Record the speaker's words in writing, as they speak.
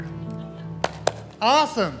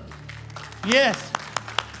Awesome. Yes.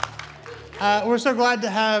 We're so glad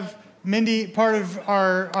to have Mindy part of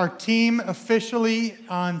our team officially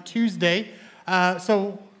on Tuesday.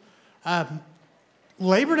 Labor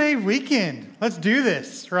Day weekend. Let's do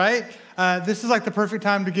this, right? This is like the perfect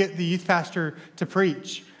time to get the youth pastor to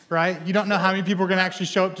preach, right? You don't know how many people are going to actually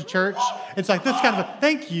show up to church. It's like this kind of a,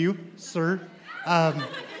 thank you, sir.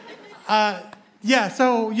 It's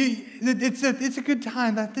a good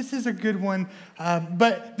time. This is a good one.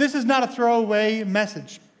 But this is not a throwaway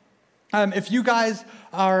message. If you guys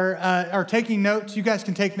are taking notes, you guys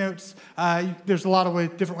can take notes. There's a lot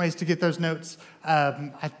of different ways to get those notes.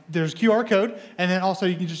 There's QR code, and then also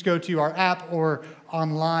you can just go to our app or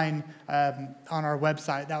online on our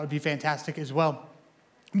website. That would be fantastic as well.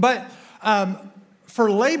 But for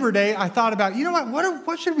Labor Day, I thought about, you know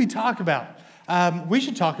what should we talk about? We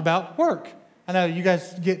should talk about work. I know you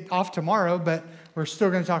guys get off tomorrow, but we're still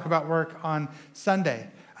going to talk about work on Sunday.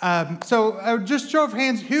 Just show of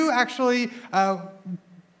hands, who actually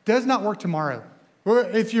does not work tomorrow?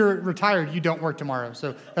 Well, if you're retired, you don't work tomorrow,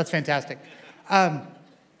 so that's fantastic.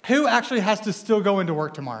 Who actually has to still go into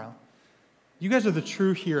work tomorrow? You guys are the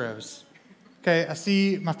true heroes. Okay, I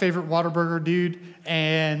see my favorite Whataburger dude,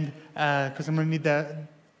 and because I'm going to need that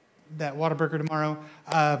Whataburger tomorrow.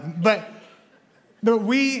 But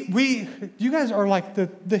you guys are like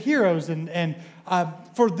the heroes, and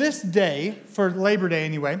for this day, for Labor Day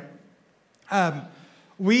anyway,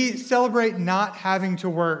 we celebrate not having to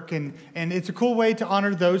work, and it's a cool way to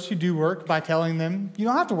honor those who do work by telling them you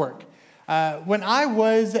don't have to work. When I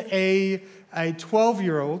was a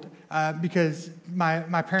 12-year-old, because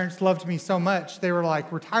my parents loved me so much, they were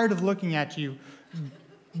like, we're tired of looking at you,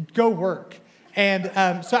 go work. And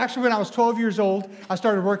so actually when I was 12 years old, I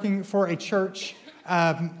started working for a church,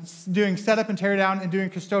 doing setup and tear down and doing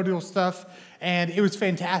custodial stuff, and it was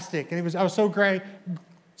fantastic. And I was so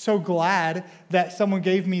glad that someone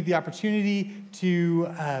gave me the opportunity to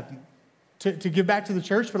give back to the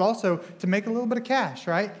church, but also to make a little bit of cash,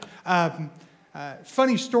 right?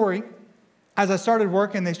 Funny story, as I started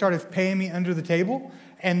working, they started paying me under the table,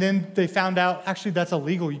 and then they found out, actually, that's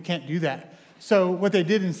illegal. You can't do that. So what they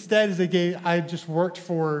did instead is I just worked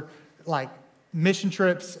for like mission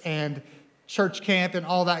trips and church camp and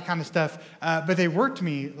all that kind of stuff. But they worked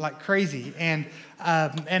me like crazy. And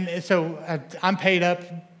so I'm paid up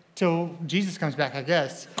till Jesus comes back, I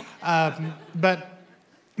guess. But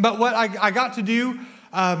what I got to do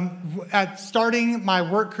at starting my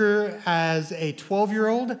work career as a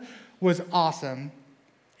 12-year-old was awesome.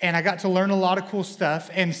 And I got to learn a lot of cool stuff.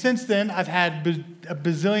 And since then, I've had a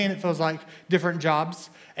bazillion, it feels like, different jobs.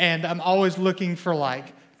 And I'm always looking for like,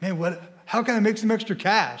 man, how can I make some extra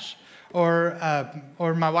cash? Or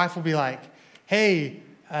my wife will be like, hey,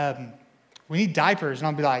 we need diapers. And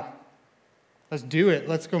I'll be like, let's do it.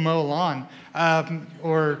 Let's go mow a lawn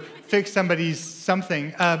or fix somebody's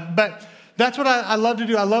something. But that's what I love to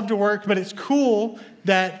do. I love to work, but it's cool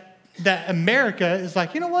that America is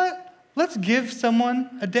like, you know what? Let's give someone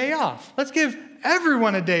a day off. Let's give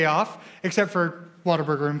everyone a day off, except for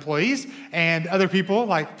Whataburger employees and other people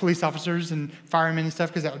like police officers and firemen and stuff,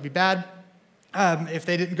 because that would be bad if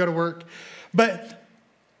they didn't go to work. But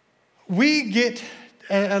we get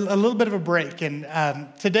a little bit of a break. And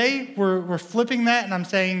today we're flipping that, and I'm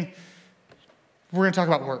saying we're going to talk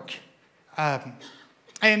about work.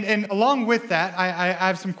 And along with that, I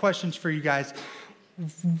have some questions for you guys.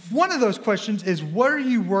 One of those questions is, what are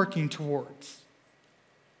you working towards?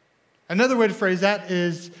 Another way to phrase that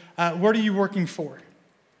is, what are you working for?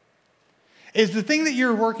 Is the thing that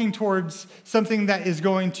you're working towards something that is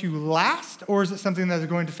going to last, or is it something that is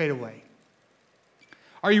going to fade away?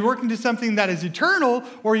 Are you working to something that is eternal,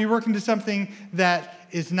 or are you working to something that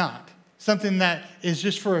is not? Something that is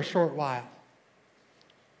just for a short while?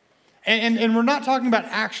 And we're not talking about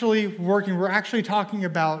actually working. We're actually talking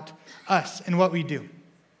about us and what we do.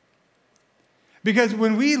 Because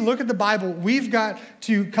when we look at the Bible, we've got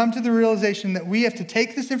to come to the realization that we have to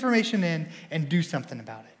take this information in and do something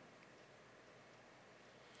about it.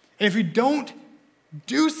 And if we don't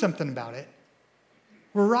do something about it,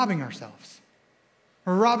 we're robbing ourselves.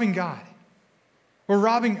 We're robbing God. We're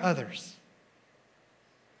robbing others.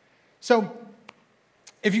 So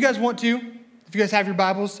if you guys want to, if you guys have your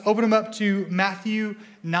Bibles, open them up to Matthew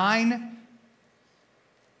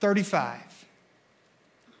 9:35.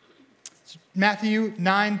 Matthew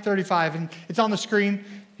 9:35, and it's on the screen.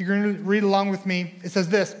 You're going to read along with me. It says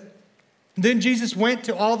this: Then Jesus went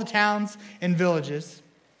to all the towns and villages,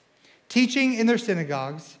 teaching in their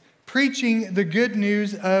synagogues, preaching the good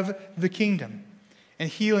news of the kingdom, and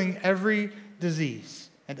healing every disease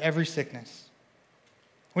and every sickness.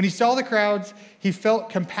 When he saw the crowds, he felt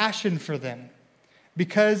compassion for them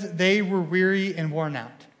because they were weary and worn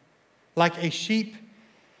out, like a sheep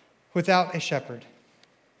without a shepherd.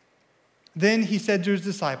 Then he said to his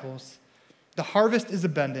disciples, "The harvest is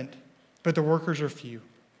abundant, but the workers are few.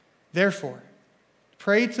 Therefore,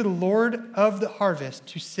 pray to the Lord of the harvest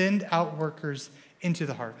to send out workers into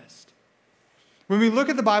the harvest." When we look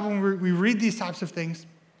at the Bible, when we read these types of things,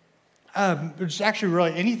 which actually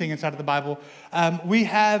really anything inside of the Bible, we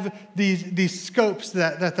have these scopes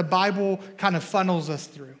that the Bible kind of funnels us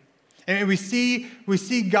through. And we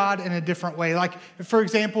see God in a different way. Like, for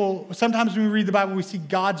example, sometimes when we read the Bible, we see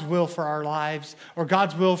God's will for our lives, or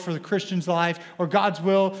God's will for the Christian's life, or God's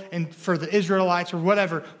will for the Israelites, or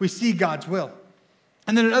whatever. We see God's will.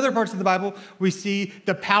 And then in other parts of the Bible, we see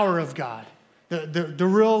the power of God. The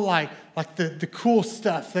real, like the cool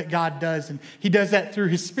stuff that God does. And he does that through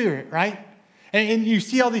his Spirit, right? And you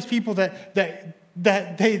see all these people that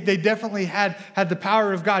they definitely had the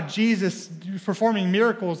power of God. Jesus performing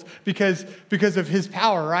miracles because of his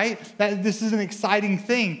power, right? This is an exciting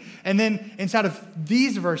thing. And then inside of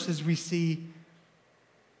these verses, we see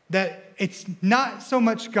that it's not so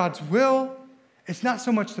much God's will, it's not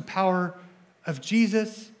so much the power of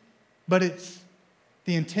Jesus, but it's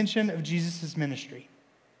the intention of Jesus' ministry,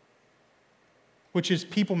 which is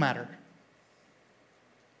people matter.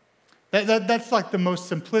 That's like the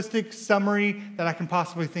most simplistic summary that I can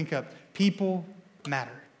possibly think of. People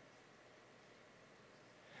matter.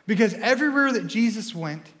 Because everywhere that Jesus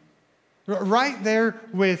went, right there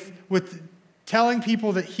with telling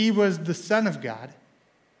people that he was the Son of God,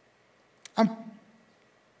 I'm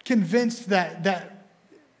convinced that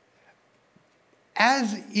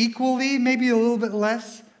as equally, maybe a little bit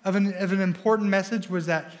less of an important message was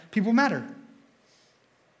that people matter.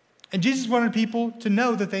 And Jesus wanted people to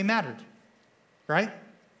know that they mattered, right?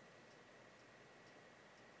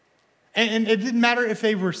 And it didn't matter if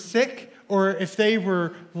they were sick, or if they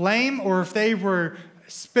were lame, or if they were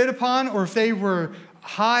spit upon, or if they were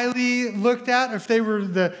highly looked at, or if they were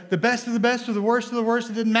the best of the best or the worst of the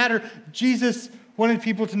worst. It didn't matter. Jesus wanted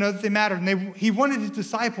people to know that they mattered. And he wanted his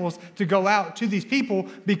disciples to go out to these people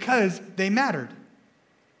because they mattered.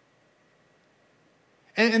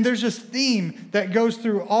 And there's this theme that goes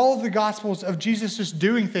through all of the Gospels of Jesus just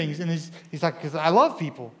doing things. And he's like, because I love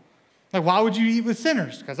people. Like, why would you eat with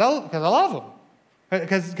sinners? Because I love them.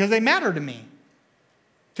 Because they matter to me.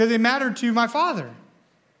 Because they matter to my Father.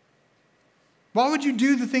 Why would you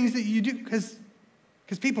do the things that you do? Because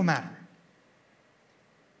people matter.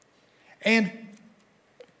 And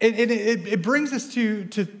it brings us to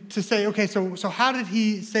say, okay, so how did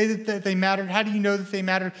he say that they mattered? How do you know that they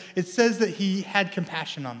mattered? It says that he had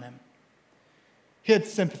compassion on them. He had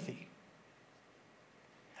sympathy.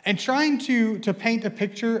 And trying to paint a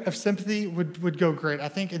picture of sympathy would go great, I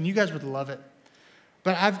think, and you guys would love it.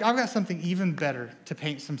 But I've got something even better to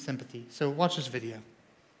paint some sympathy. So watch this video.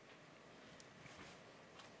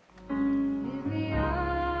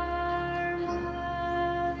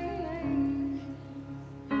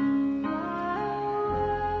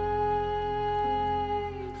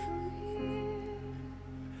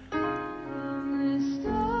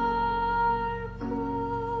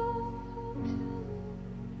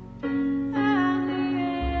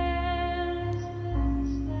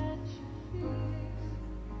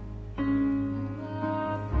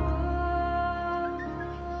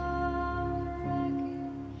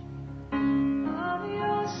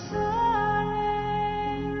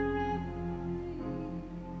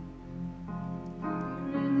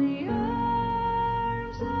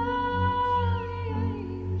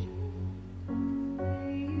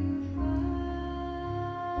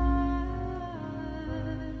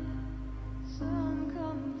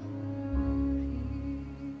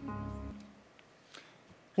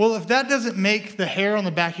 Well, if that doesn't make the hair on the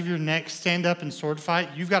back of your neck stand up in sword fight,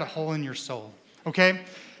 you've got a hole in your soul, okay?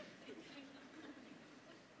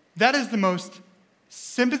 That is the most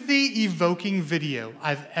sympathy-evoking video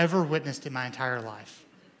I've ever witnessed in my entire life.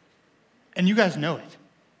 And you guys know it,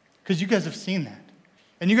 because you guys have seen that.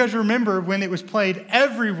 And you guys remember when it was played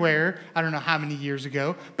everywhere, I don't know how many years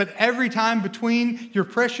ago, but every time between your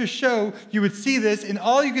precious show, you would see this, and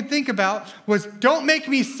all you could think about was, don't make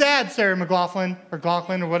me sad, Sarah McLaughlin, or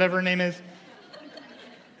Glocklin, or whatever her name is.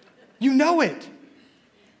 You know it.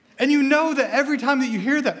 And you know that every time that you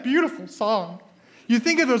hear that beautiful song, you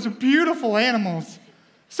think of those beautiful animals.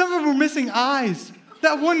 Some of them were missing eyes.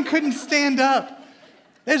 That one couldn't stand up.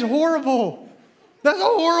 It's horrible. That's a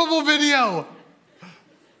horrible video.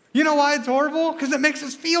 You know why it's horrible? Because it makes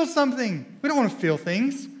us feel something. We don't want to feel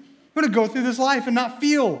things. We want to go through this life and not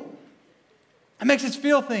feel. It makes us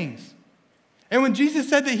feel things. And when Jesus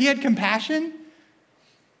said that he had compassion,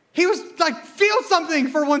 he was like, feel something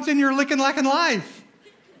for once in your licking lacking life.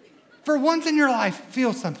 For once in your life,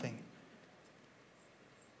 feel something.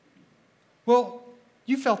 Well,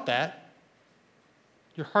 you felt that.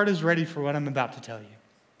 Your heart is ready for what I'm about to tell you.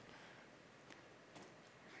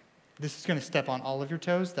 This is going to step on all of your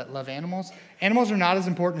toes that love animals. Animals are not as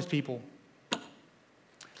important as people.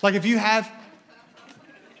 Like if you have...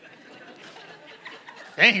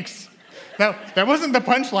 Thanks. No, that wasn't the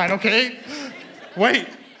punchline, okay? Wait.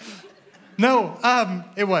 No,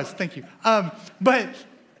 it was. Thank you. But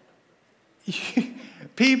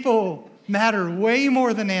people matter way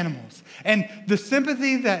more than animals. And the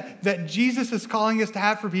sympathy that Jesus is calling us to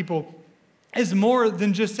have for people is more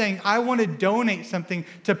than just saying, I want to donate something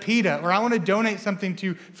to PETA, or I want to donate something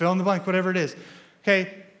to fill in the blank, whatever it is.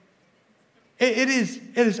 Okay? It is,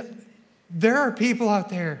 there are people out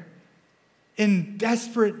there in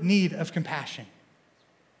desperate need of compassion.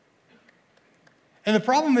 And the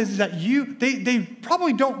problem is that they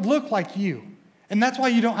probably don't look like you. And that's why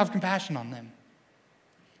you don't have compassion on them.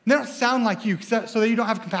 They don't sound like you, so that you don't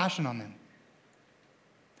have compassion on them.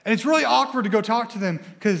 And it's really awkward to go talk to them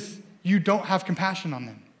because you don't have compassion on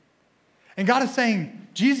them. And God is saying,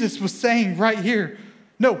 Jesus was saying right here,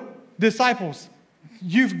 no, disciples,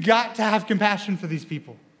 you've got to have compassion for these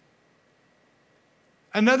people.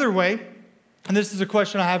 Another way, and this is a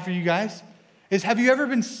question I have for you guys, is have you ever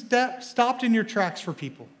been stopped in your tracks for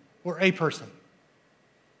people or a person?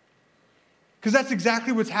 Because that's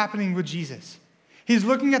exactly what's happening with Jesus. He's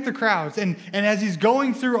looking at the crowds, and as he's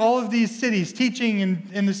going through all of these cities, teaching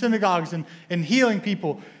in the synagogues and healing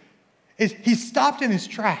people, he's stopped in his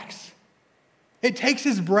tracks. It takes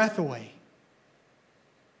his breath away.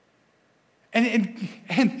 And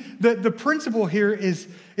the principle here is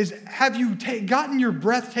have you gotten your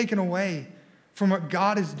breath taken away from what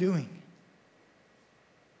God is doing?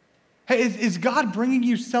 Hey, is God bringing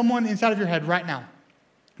you someone inside of your head right now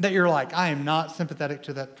that you're like, I am not sympathetic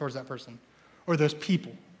towards that person or those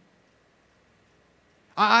people?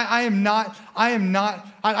 I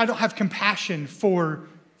don't have compassion for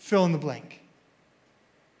fill in the blank.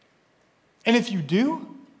 And if you do,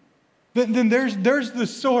 then there's the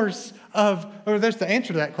source of, or there's the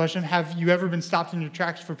answer to that question. Have you ever been stopped in your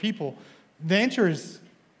tracks for people? The answer is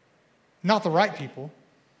not the right people.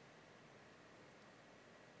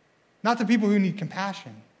 Not the people who need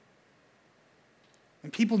compassion.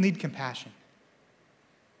 And people need compassion.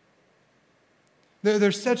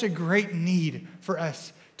 There's such a great need for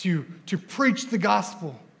us to preach the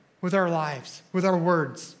gospel with our lives, with our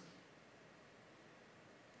words.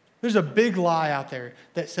 There's a big lie out there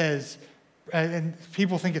that says, and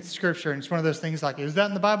people think it's scripture, and it's one of those things like, is that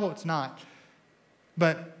in the Bible? It's not.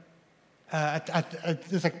 But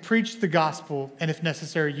it's like preach the gospel, and if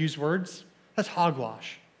necessary, use words. That's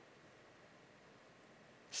hogwash.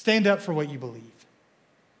 Stand up for what you believe.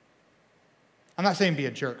 I'm not saying be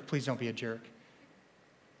a jerk. Please don't be a jerk.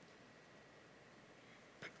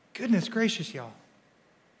 But goodness gracious, y'all.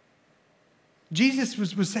 Jesus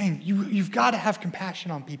was saying, you've got to have compassion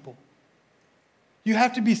on people. You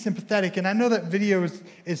have to be sympathetic. And I know that video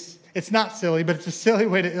it's not silly, but it's a silly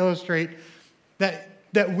way to illustrate that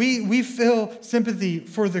we feel sympathy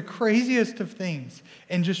for the craziest of things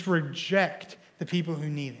and just reject the people who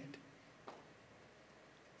need it.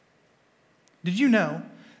 Did you know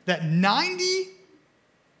that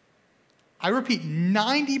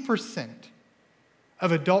 90%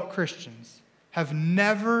 of adult Christians have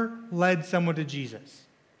never led someone to Jesus?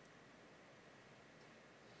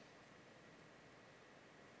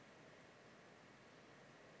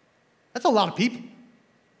 That's a lot of people.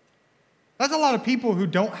 That's a lot of people who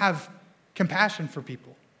don't have compassion for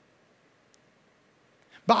people.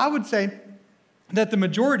 But I would say that the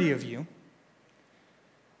majority of you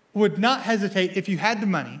would not hesitate, if you had the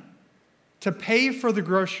money, to pay for the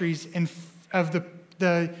groceries of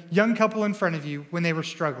the young couple in front of you when they were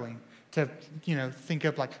struggling, to think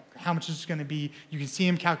of like how much is this going to be. You can see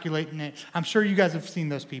them calculating it. I'm sure you guys have seen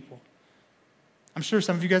those people. I'm sure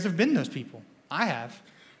some of you guys have been those people. I have.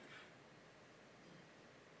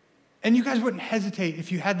 And you guys wouldn't hesitate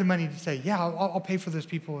if you had the money to say, yeah, I'll pay for those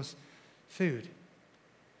people's food.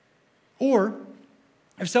 Or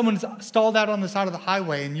if someone's stalled out on the side of the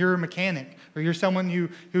highway and you're a mechanic, or you're someone who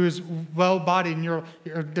is well-bodied and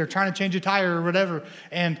they're trying to change a tire or whatever,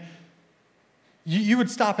 and you would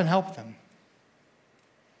stop and help them.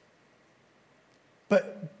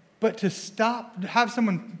 But to have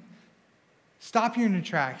someone stop you in your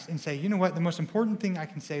tracks and say, you know what, the most important thing I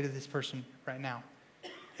can say to this person right now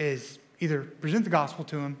is either present the gospel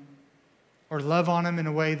to him or love on them in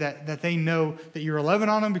a way that they know that you're loving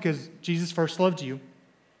on them because Jesus first loved you.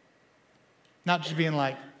 Not just being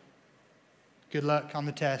like, good luck on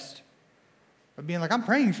the test, but being like, I'm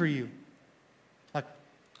praying for you. Like,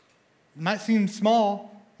 it might seem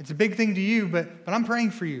small, it's a big thing to you, but I'm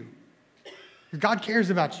praying for you. God cares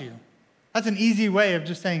about you. That's an easy way of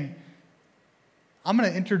just saying, I'm going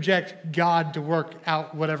to interject God to work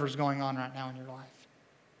out whatever's going on right now in your life.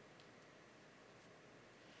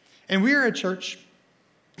 And we are a church,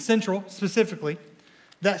 Central specifically,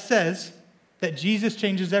 that says that Jesus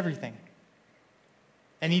changes everything.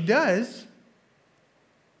 And he does.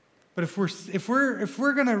 But if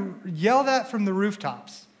we're going to yell that from the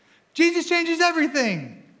rooftops, Jesus changes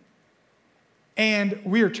everything, and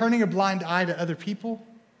we are turning a blind eye to other people,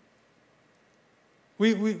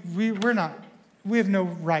 we have no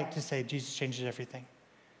right to say Jesus changes everything.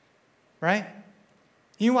 Right?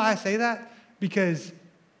 You know why I say that? Because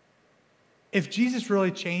if Jesus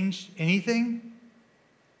really changed anything,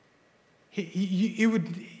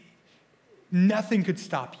 nothing could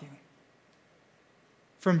stop you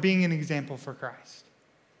from being an example for Christ.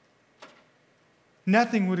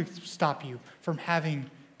 Nothing would stop you from having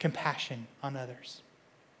compassion on others.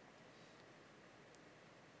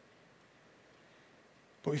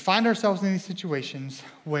 But we find ourselves in these situations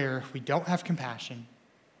where we don't have compassion,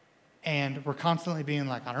 and we're constantly being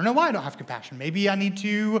like, I don't know why I don't have compassion. Maybe I need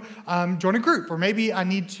to join a group, or maybe I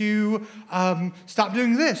need to stop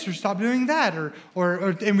doing this or stop doing that,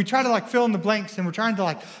 and we try to like fill in the blanks, and we're trying to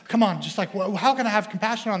like, come on, just like, well, how can I have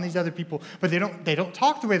compassion on these other people? But they don't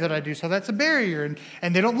talk the way that I do, so that's a barrier,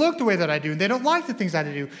 and they don't look the way that I do, and they don't like the things that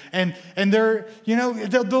I do, and they're,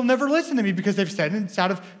 they'll never listen to me because they've said inside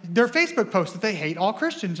of their Facebook post that they hate all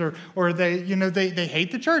Christians, or they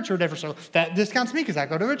hate the church or whatever. So that discounts me because I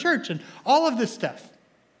go to a church. And all of this stuff.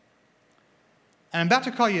 And I'm about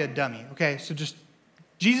to call you a dummy, okay? So just,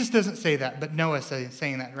 Jesus doesn't say that, but Noah's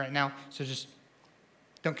saying that right now. So just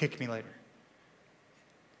don't kick me later.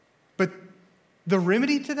 But the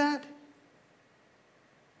remedy to that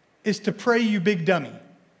is to pray, you big dummy.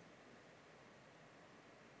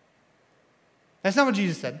 That's not what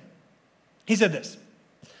Jesus said. He said this.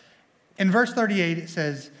 In verse 38, it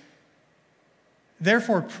says,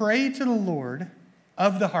 therefore pray to the Lord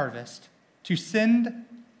of the harvest to send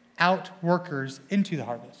out workers into the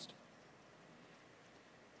harvest.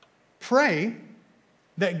 Pray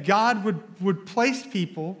that God would place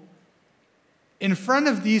people in front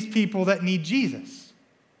of these people that need Jesus.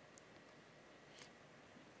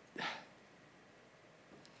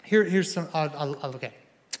 Here's some, okay.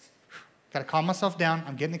 Got to calm myself down.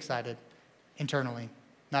 I'm getting excited internally,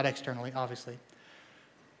 not externally, obviously.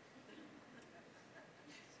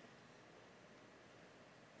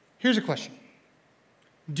 Here's a question.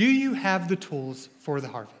 Do you have the tools for the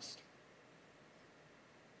harvest?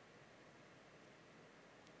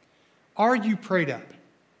 Are you prayed up?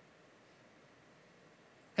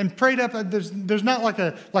 And prayed up, there's not like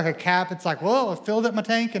a cap. It's like, well, I filled up my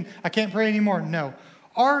tank and I can't pray anymore. No.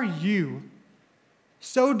 Are you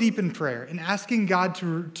so deep in prayer and asking God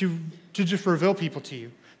to just reveal people to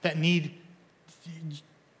you that need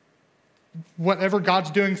whatever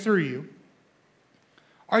God's doing through you?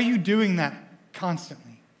 Are you doing that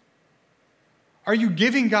constantly? Are you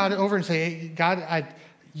giving God over and say, hey, God,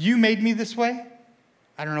 you made me this way.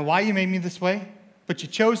 I don't know why you made me this way, but you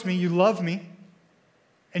chose me, you love me,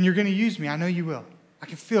 and you're going to use me. I know you will. I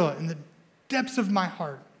can feel it in the depths of my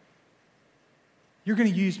heart. You're going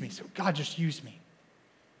to use me, so God, just use me.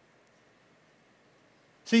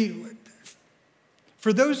 See,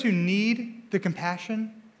 for those who need the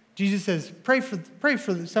compassion, Jesus says, pray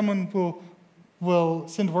for someone who will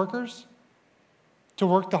send workers to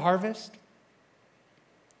work the harvest.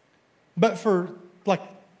 But for like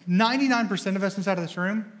 99% of us inside of this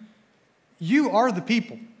room, you are the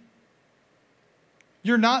people.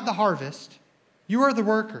 You're not the harvest. You are the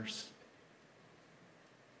workers.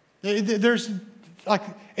 There's like,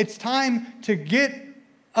 it's time to get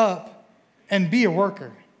up and be a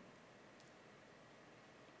worker.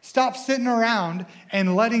 Stop sitting around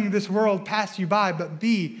and letting this world pass you by, but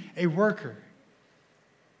be a worker.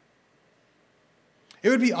 It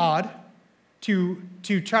would be odd to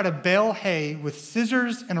try to bale hay with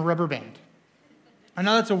scissors and a rubber band. I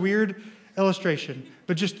know that's a weird illustration,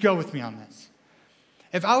 but just go with me on this.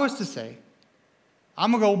 If I was to say,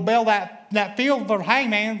 I'm going to go bale that field for hay,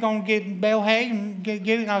 man, I'm going to bale hay and get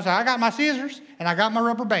it. And I was like, I got my scissors and I got my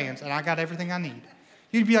rubber bands and I got everything I need.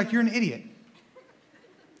 You'd be like, you're an idiot.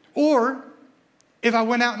 Or if I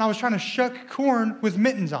went out and I was trying to shuck corn with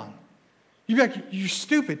mittens on, you'd be like, you're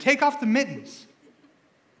stupid. Take off the mittens.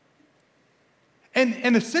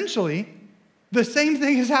 And essentially, The same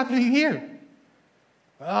thing is happening here.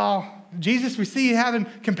 Oh, Jesus, we see you having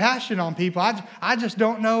compassion on people. I just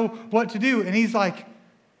don't know what to do. And he's like,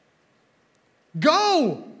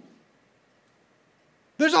 go.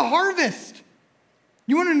 There's a harvest.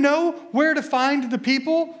 You want to know where to find the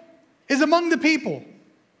people? Is among the people.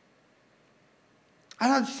 I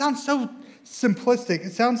know it sounds so simplistic.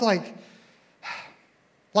 It sounds like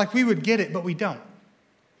we would get it, but we don't.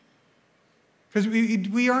 Because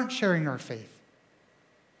we aren't sharing our faith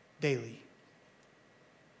daily.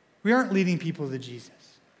 We aren't leading people to Jesus.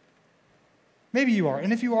 Maybe you are.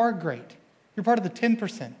 And if you are, great. You're part of the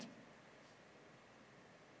 10%.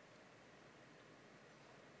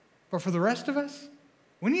 But for the rest of us,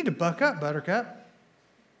 we need to buck up, Buttercup.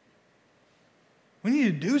 We need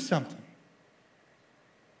to do something.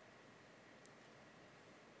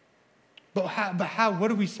 But how? What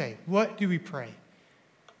do we say? What do we pray?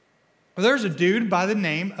 Well, there's a dude by the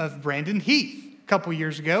name of Brandon Heath a couple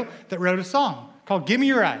years ago that wrote a song called Give Me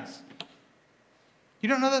Your Eyes. You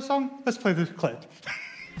don't know that song? Let's play this clip.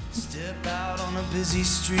 Step out on a busy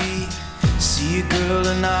street, see a girl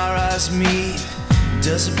and our eyes meet.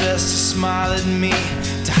 Does her best to smile at me,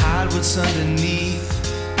 to hide what's underneath.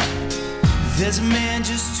 There's a man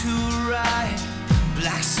just to her right,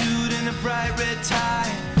 black suit and a bright red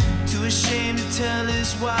tie. Too ashamed to tell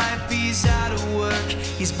his wife he's out of work,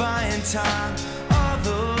 he's buying time. All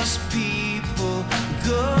those people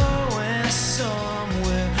going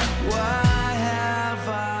somewhere. Why have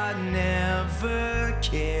I never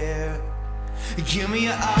cared? Give me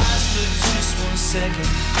your eyes for just 1 second.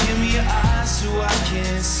 Give me your eyes so I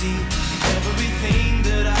can see everything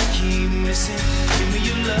that I keep missing. Give me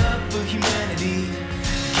your love for humanity.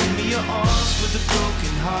 Give me your arms for the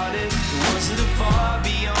broken-hearted, the ones that are far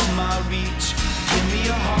beyond my reach. Give me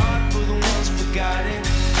your heart for the ones forgotten.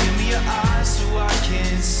 Give me your eyes so I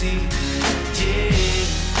can see. Yeah,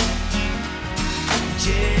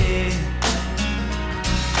 yeah,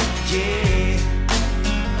 yeah.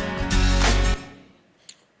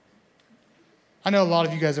 I know a lot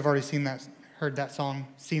of you guys have already seen that, heard that song,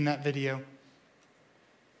 seen that video.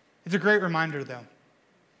 It's a great reminder, though.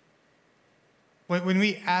 When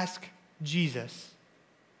we ask Jesus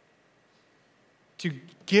to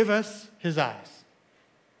give us his eyes,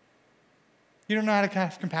 you don't know how to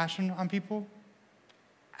have compassion on people?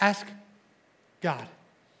 Ask God,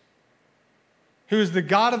 who is the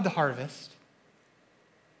God of the harvest,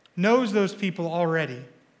 knows those people already,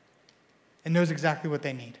 and knows exactly what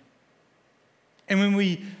they need. And when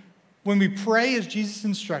we pray as Jesus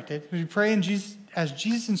instructed, when we pray as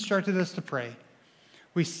Jesus instructed us to pray,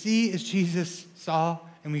 we see as Jesus saw,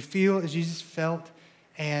 and we feel as Jesus felt,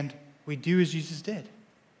 and we do as Jesus did.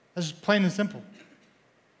 That's just plain and simple.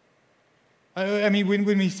 I mean, when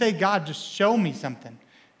we say, God, just show me something,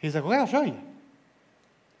 he's like, well, I'll show you.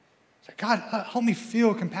 It's like, God, help me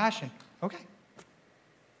feel compassion. Okay.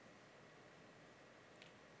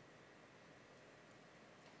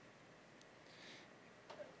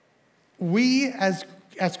 We, as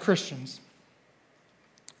Christians,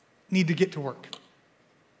 need to get to work.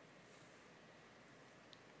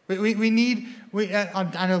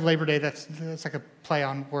 I know Labor Day, that's like a play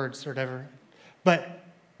on words or whatever, but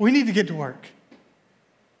we need to get to work.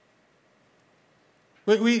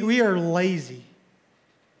 We are lazy.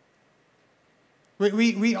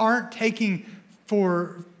 We aren't taking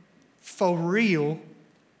for real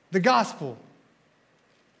the gospel.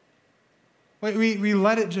 We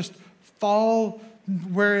let it just fall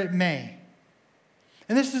where it may.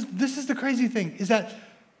 And this is the crazy thing, is that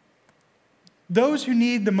those who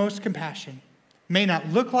need the most compassion may not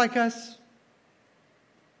look like us,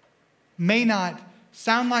 may not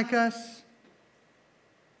sound like us,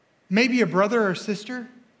 maybe a brother or sister,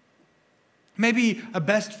 maybe a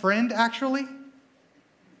best friend, actually.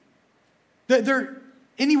 They're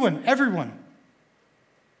anyone, everyone.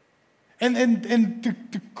 And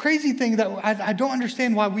the crazy thing that I don't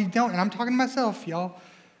understand why we don't, and I'm talking to myself, y'all,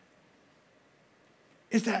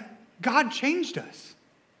 is that God changed us.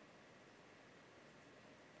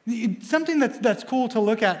 Something that's cool to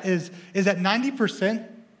look at is that 90%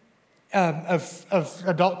 of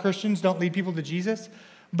adult Christians don't lead people to Jesus,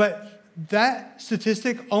 but that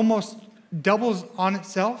statistic almost doubles on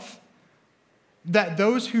itself, that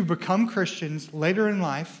those who become Christians later in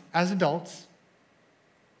life as adults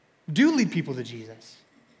do lead people to Jesus.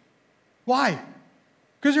 Why?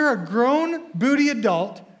 Because you're a grown, booty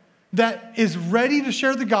adult that is ready to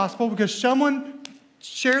share the gospel because someone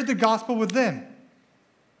shared the gospel with them.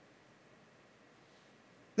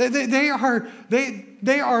 They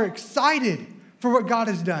are excited for what God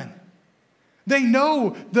has done. They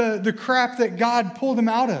know the crap that God pulled them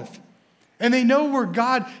out of. And they know where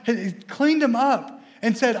God had cleaned them up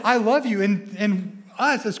and said, I love you. And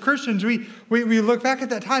us as Christians, we look back at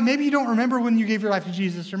that time. Maybe you don't remember when you gave your life to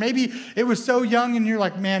Jesus, or maybe it was so young and you're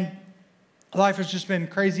like, man, life has just been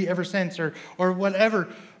crazy ever since, or whatever.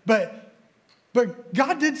 But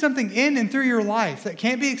God did something in and through your life that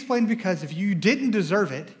can't be explained because of you. You didn't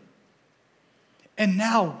deserve it. And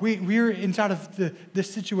now we're inside of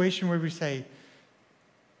this situation where we say,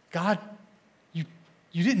 God,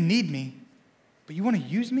 you didn't need me, but you want to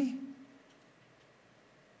use me?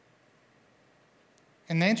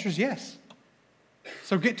 And the answer is yes.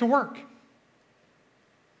 So get to work.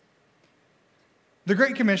 The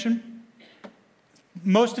Great Commission,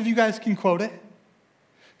 most of you guys can quote it,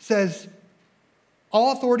 says,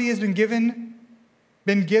 all authority has been given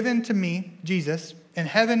to me, Jesus, in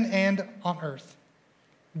heaven and on earth.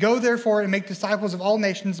 Go therefore and make disciples of all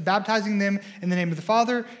nations, baptizing them in the name of the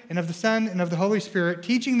Father and of the Son and of the Holy Spirit,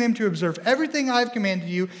 teaching them to observe everything I have commanded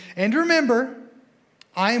you. And remember,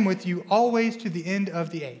 I am with you always to the end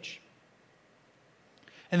of the age.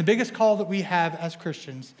 And the biggest call that we have as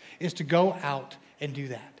Christians is to go out and do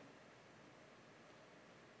that.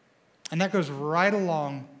 And that goes right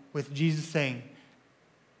along with Jesus saying,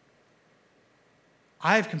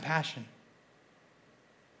 I have compassion.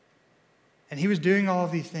 And he was doing all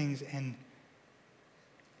of these things, and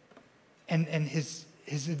his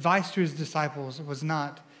advice to his disciples was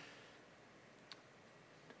not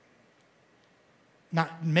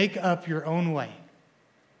make up your own way,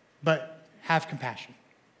 but have compassion.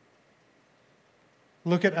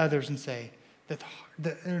 Look at others and say,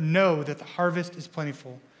 know that the harvest is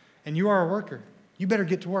plentiful, and you are a worker. You better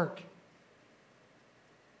get to work.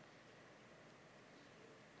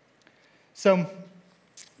 So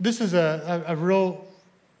this is a real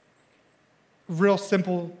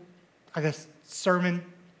simple, I guess, sermon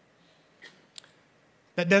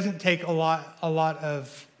that doesn't take a lot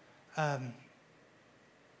of, I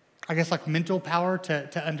guess, like mental power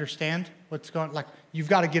to understand what's going. Like, you've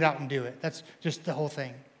got to get out and do it. That's just the whole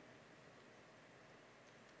thing.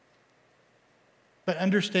 But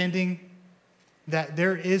understanding that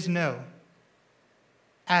there is no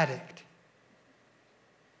addict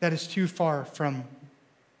that is too far from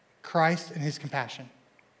Christ and his compassion.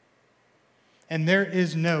 And there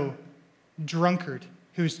is no drunkard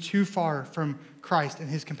who is too far from Christ and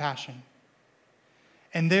his compassion.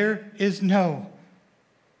 And there is no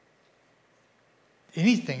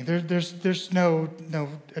anything. There's no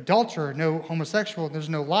adulterer, no homosexual, there's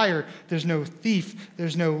no liar, there's no thief,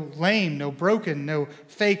 there's no lame, no broken, no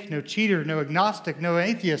fake, no cheater, no agnostic, no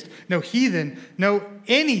atheist, no heathen, no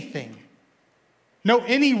anything, no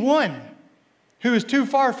anyone who is too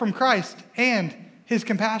far from Christ and his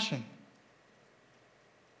compassion.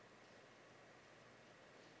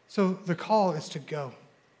 So the call is to go,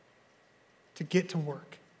 to get to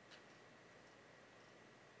work.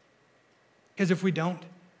 Because if we don't,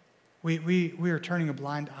 we are turning a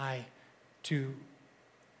blind eye to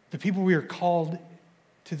the people we are called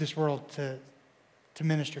to this world to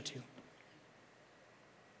minister to.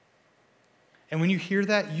 And when you hear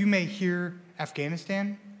that, you may hear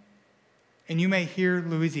Afghanistan, and you may hear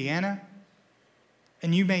Louisiana,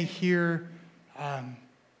 and you may hear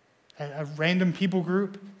a random people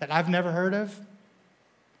group that I've never heard of.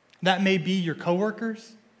 That may be your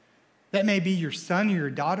coworkers. That may be your son or your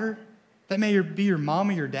daughter. That may be your mom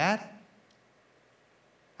or your dad.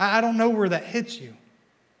 I don't know where that hits you.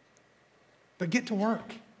 But get to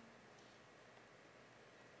work.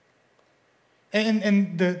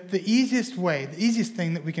 And the easiest way, the easiest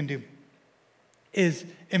thing that we can do is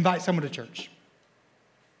invite someone to church.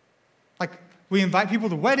 Like, we invite people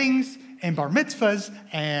to weddings and bar mitzvahs,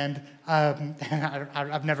 and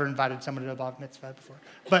I've never invited someone to a bar mitzvah before.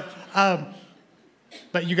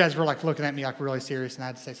 But you guys were like looking at me like really serious, and I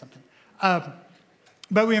had to say something.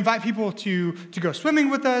 But we invite people to go swimming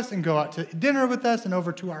with us and go out to dinner with us and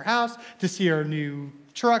over to our house to see our new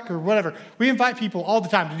truck or whatever. We invite people all the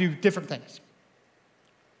time to do different things.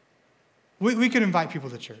 We could invite people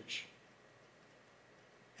to church.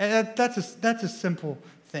 And that's a simple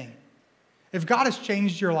thing. If God has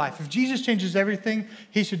changed your life, if Jesus changes everything,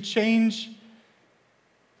 he should change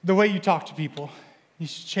the way you talk to people. He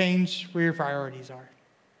should change where your priorities are.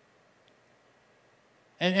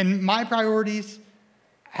 And my priorities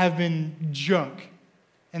have been junk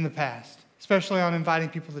in the past, especially on inviting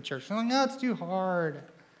people to church. I'm like, no, it's too hard.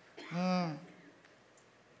 But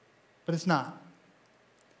it's not.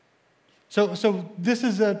 So this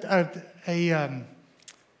is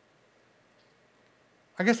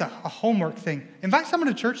I guess a homework thing. Invite someone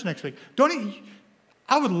to church next week.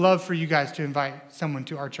 I would love for you guys to invite someone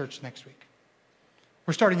to our church next week.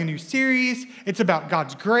 We're starting a new series. It's about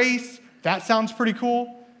God's grace. That sounds pretty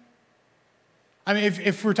cool. I mean,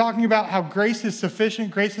 if we're talking about how grace is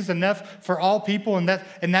sufficient, grace is enough for all people, and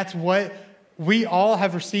that's what we all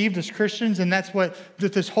have received as Christians, and that's what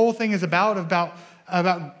this whole thing is about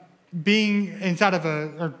being inside of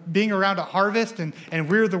or being around a harvest, and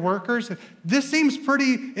we're the workers. This seems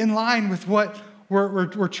pretty in line with what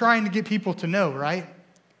we're trying to get people to know, right?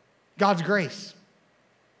 God's grace.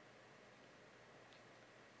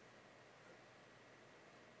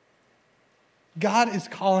 God is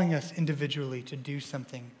calling us individually to do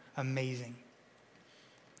something amazing.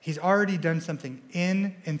 He's already done something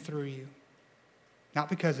in and through you, not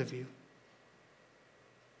because of you.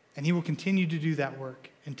 And he will continue to do that work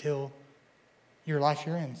until your life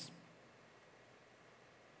here ends.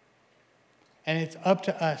 And it's up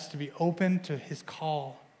to us to be open to his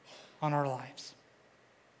call on our lives.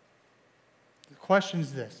 The question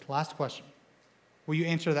is this, last question. Will you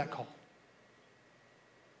answer that call?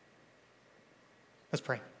 Let's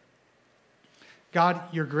pray. God,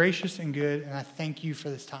 you're gracious and good, and I thank you for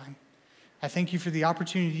this time. I thank you for the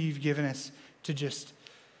opportunity you've given us to just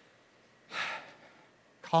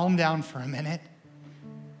calm down for a minute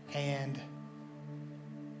and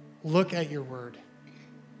look at your word.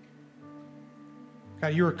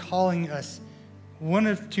 God, you are calling us one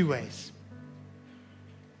of two ways.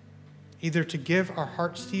 Either to give our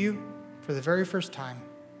hearts to you for the very first time,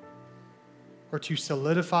 or to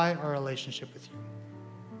solidify our relationship with you.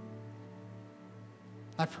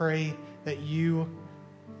 I pray that you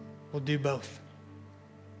will do both.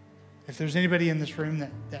 If there's anybody in this room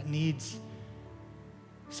that needs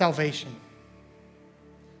salvation,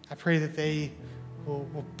 I pray that they will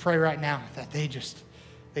pray right now that they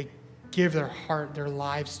give their heart, their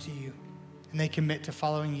lives to you, and they commit to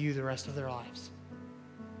following you the rest of their lives.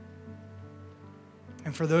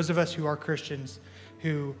 And for those of us who are Christians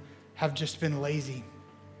who have just been lazy,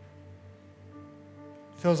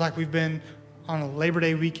 feels like we've been on a Labor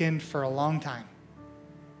Day weekend for a long time.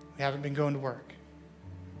 We haven't been going to work.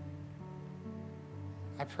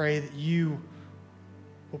 I pray that you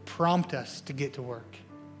will prompt us to get to work.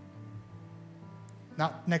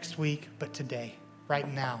 Not next week, but today,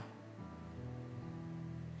 right now.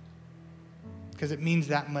 Because it means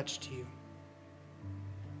that much to you.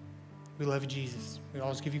 We love you, Jesus. We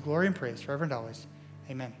always give you glory and praise forever and always.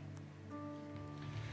 Amen.